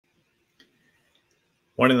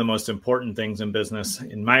one of the most important things in business,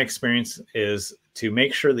 in my experience, is to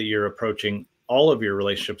make sure that you're approaching all of your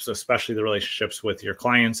relationships, especially the relationships with your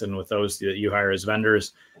clients and with those that you hire as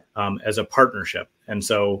vendors, as a partnership. And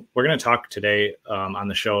so we're going to talk today on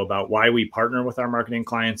the show about why we partner with our marketing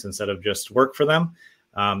clients instead of just work for them.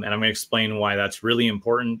 And I'm going to explain why that's really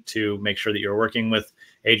important to make sure that you're working with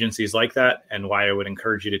agencies like that, and why I would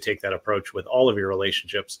encourage you to take that approach with all of your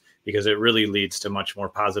relationships, because it really leads to much more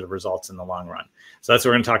positive results in the long run. So that's what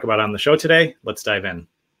we're going to talk about on the show today. Let's dive in.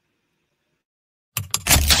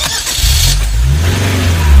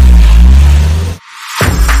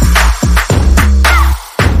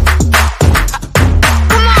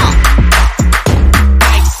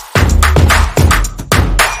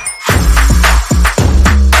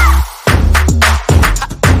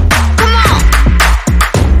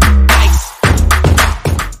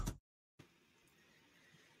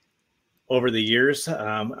 Over the years,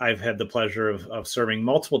 I've had the pleasure of serving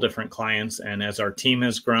multiple different clients. And as our team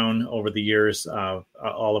has grown over the years,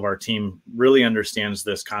 all of our team really understands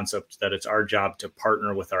this concept that it's our job to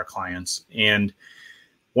partner with our clients. And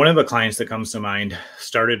one of the clients that comes to mind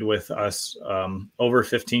started with us over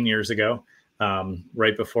 15 years ago,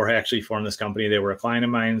 right before I actually formed this company. They were a client of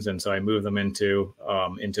mine. And so I moved them into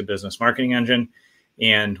Business Marketing Engine.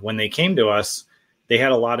 And when they came to us, they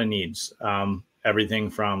had a lot of needs. Everything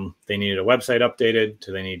from they needed a website updated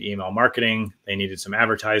to they need email marketing, they needed some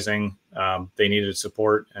advertising, they needed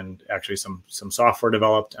support and actually some software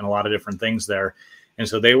developed and a lot of different things there. And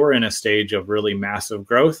so they were in a stage of really massive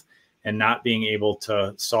growth and not being able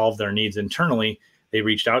to solve their needs internally. They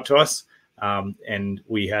reached out to us and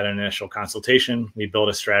we had an initial consultation. We built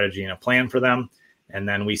a strategy and a plan for them, and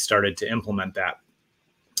then we started to implement that.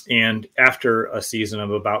 And after a season of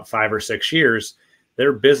about 5 or 6 years,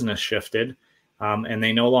 their business shifted. And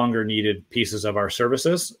they no longer needed pieces of our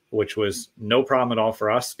services, which was no problem at all for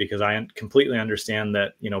us, because I completely understand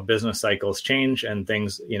that, business cycles change and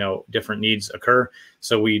things, different needs occur.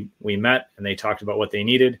 So we met and they talked about what they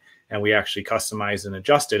needed, and we actually customized and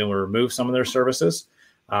adjusted, and we removed some of their services,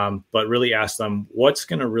 but really asked them, what's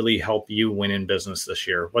going to really help you win in business this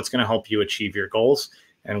year? What's going to help you achieve your goals?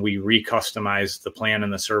 And we recustomized the plan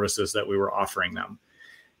and the services that we were offering them.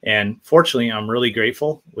 And fortunately, I'm really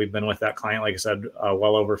grateful. We've been with that client, like I said,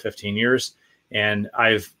 well over 15 years. And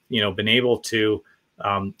I've, been able to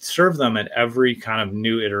serve them at every kind of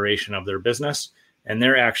new iteration of their business. And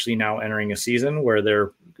they're actually now entering a season where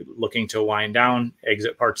they're looking to wind down,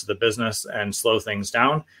 exit parts of the business and slow things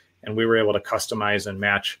down. And we were able to customize and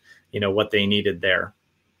match, what they needed there.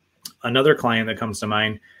 Another client that comes to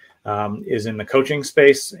mind is in the coaching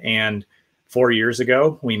space. And 4 years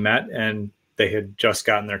ago, we met, and they had just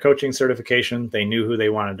gotten their coaching certification. They knew who they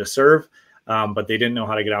wanted to serve, but they didn't know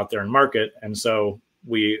how to get out there and market. And so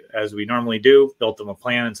we, as we normally do, built them a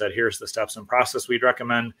plan and said, here's the steps and process we'd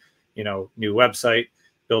recommend, new website,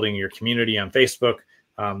 building your community on Facebook,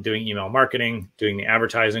 doing email marketing, doing the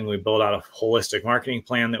advertising. We built out a holistic marketing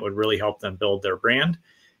plan that would really help them build their brand.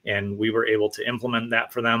 And we were able to implement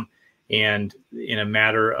that for them. And in a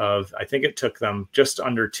matter of, I think it took them just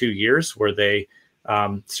under 2 years, where they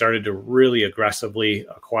started to really aggressively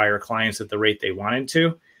acquire clients at the rate they wanted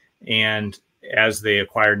to. And as they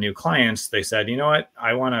acquired new clients, they said, you know what,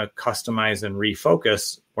 I want to customize and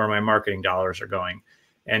refocus where my marketing dollars are going.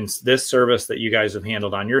 And this service that you guys have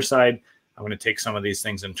handled on your side, I'm going to take some of these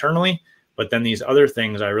things internally, but then these other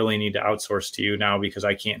things I really need to outsource to you now because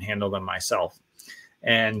I can't handle them myself.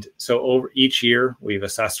 And so over each year, we've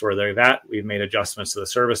assessed where they're at. We've made adjustments to the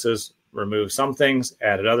services, removed some things,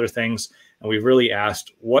 added other things. And we've really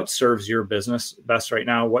asked, what serves your business best right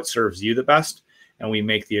now? What serves you the best? And we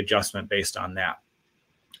make the adjustment based on that.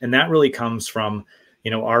 And that really comes from,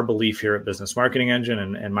 our belief here at Business Marketing Engine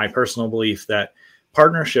and my personal belief that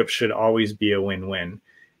partnerships should always be a win-win.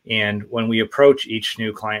 And when we approach each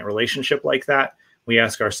new client relationship like that, we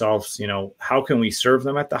ask ourselves, how can we serve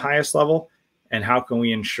them at the highest level? And how can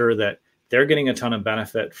we ensure that they're getting a ton of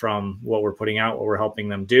benefit from what we're putting out, what we're helping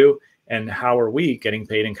them do? And how are we getting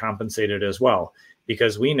paid and compensated as well?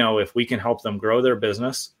 Because we know if we can help them grow their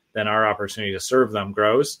business, then our opportunity to serve them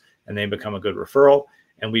grows and they become a good referral.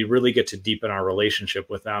 And we really get to deepen our relationship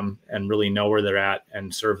with them and really know where they're at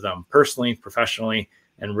and serve them personally, professionally,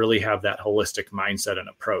 and really have that holistic mindset and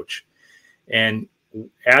approach. And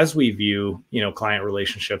as we view, client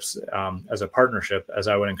relationships as a partnership, as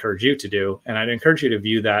I would encourage you to do, and I'd encourage you to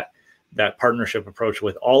view that partnership approach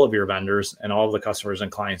with all of your vendors and all of the customers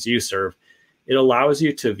and clients you serve, it allows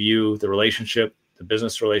you to view the relationship, the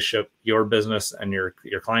business relationship, your business and your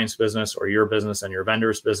client's business, or your business and your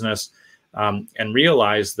vendor's business, and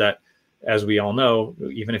realize that as we all know,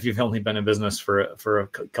 even if you've only been in business for a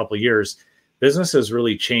couple of years, businesses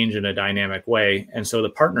really change in a dynamic way. And so the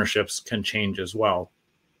partnerships can change as well.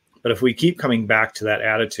 But if we keep coming back to that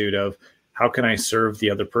attitude of how can I serve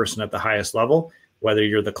the other person at the highest level, whether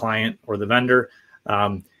you're the client or the vendor,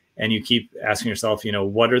 and you keep asking yourself,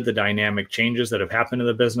 what are the dynamic changes that have happened to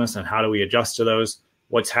the business and how do we adjust to those?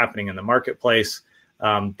 What's happening in the marketplace?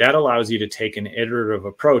 That allows you to take an iterative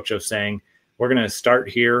approach of saying, we're going to start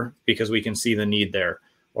here because we can see the need there,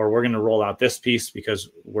 or we're going to roll out this piece because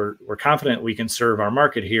we're confident we can serve our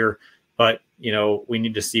market here, but we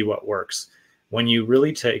need to see what works. When you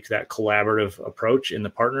really take that collaborative approach in the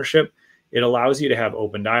partnership, it allows you to have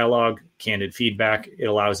open dialogue, candid feedback. It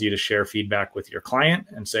allows you to share feedback with your client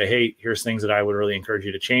and say, hey, here's things that I would really encourage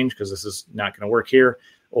you to change because this is not going to work here.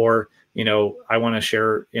 Or, I want to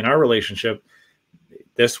share in our relationship,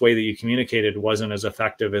 this way that you communicated wasn't as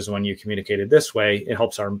effective as when you communicated this way. It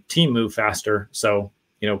helps our team move faster. So,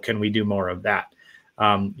 can we do more of that?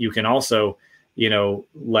 You can also,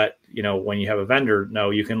 let, when you have a vendor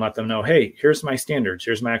know, you can let them know, hey, here's my standards,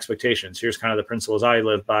 here's my expectations, here's kind of the principles I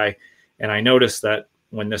live by. And I noticed that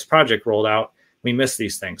when this project rolled out, we missed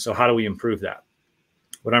these things. So how do we improve that?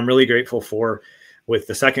 What I'm really grateful for with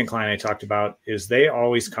the second client I talked about is they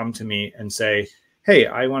always come to me and say, hey,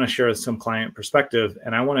 I want to share some client perspective,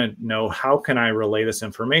 and I want to know how can I relay this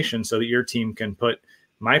information so that your team can put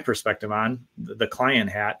my perspective on the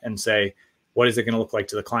client hat and say, what is it going to look like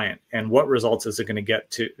to the client? And what results is it going to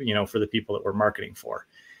get to, for the people that we're marketing for?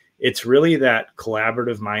 It's really that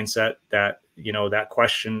collaborative mindset that, that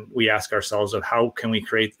question we ask ourselves of how can we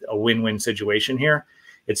create a win-win situation here?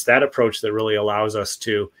 It's that approach that really allows us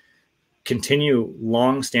to continue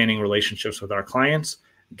long-standing relationships with our clients,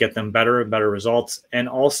 get them better and better results, and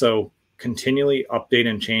also continually update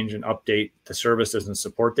and change and update the services and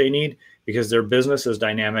support they need, because their business is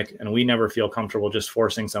dynamic and we never feel comfortable just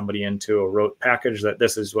forcing somebody into a rote package that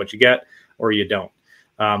this is what you get or you don't.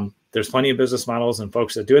 There's plenty of business models and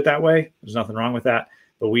folks that do it that way. There's nothing wrong with that.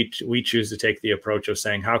 But we choose to take the approach of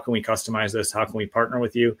saying, how can we customize this? How can we partner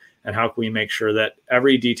with you? And how can we make sure that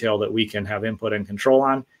every detail that we can have input and control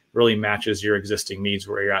on really matches your existing needs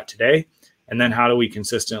where you're at today? And then how do we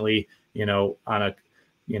consistently, on a,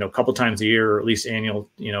 couple times a year, or at least annual,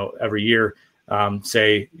 every year,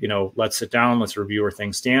 say, let's sit down, let's review where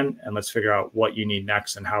things stand, and let's figure out what you need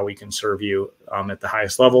next and how we can serve you at the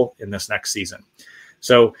highest level in this next season.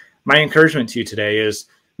 So my encouragement to you today is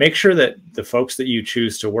make sure that the folks that you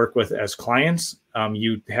choose to work with as clients,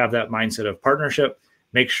 you have that mindset of partnership.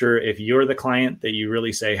 Make sure if you're the client that you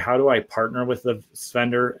really say, how do I partner with the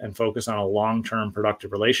vendor and focus on a long-term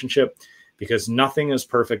productive relationship? Because nothing is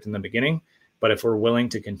perfect in the beginning, but if we're willing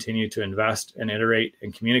to continue to invest and iterate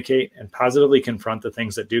and communicate and positively confront the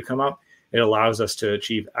things that do come up, it allows us to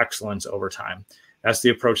achieve excellence over time. That's the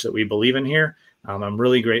approach that we believe in here. I'm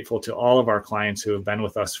really grateful to all of our clients who have been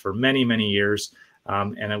with us for many, many years.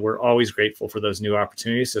 And we're always grateful for those new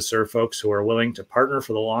opportunities to serve folks who are willing to partner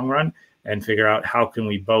for the long run and figure out how can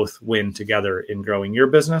we both win together in growing your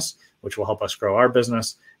business, which will help us grow our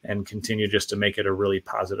business and continue just to make it a really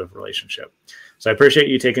positive relationship. So I appreciate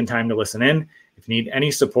you taking time to listen in. If you need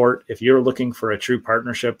any support, if you're looking for a true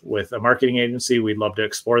partnership with a marketing agency, we'd love to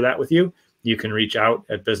explore that with you. You can reach out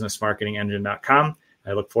at businessmarketingengine.com.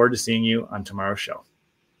 I look forward to seeing you on tomorrow's show.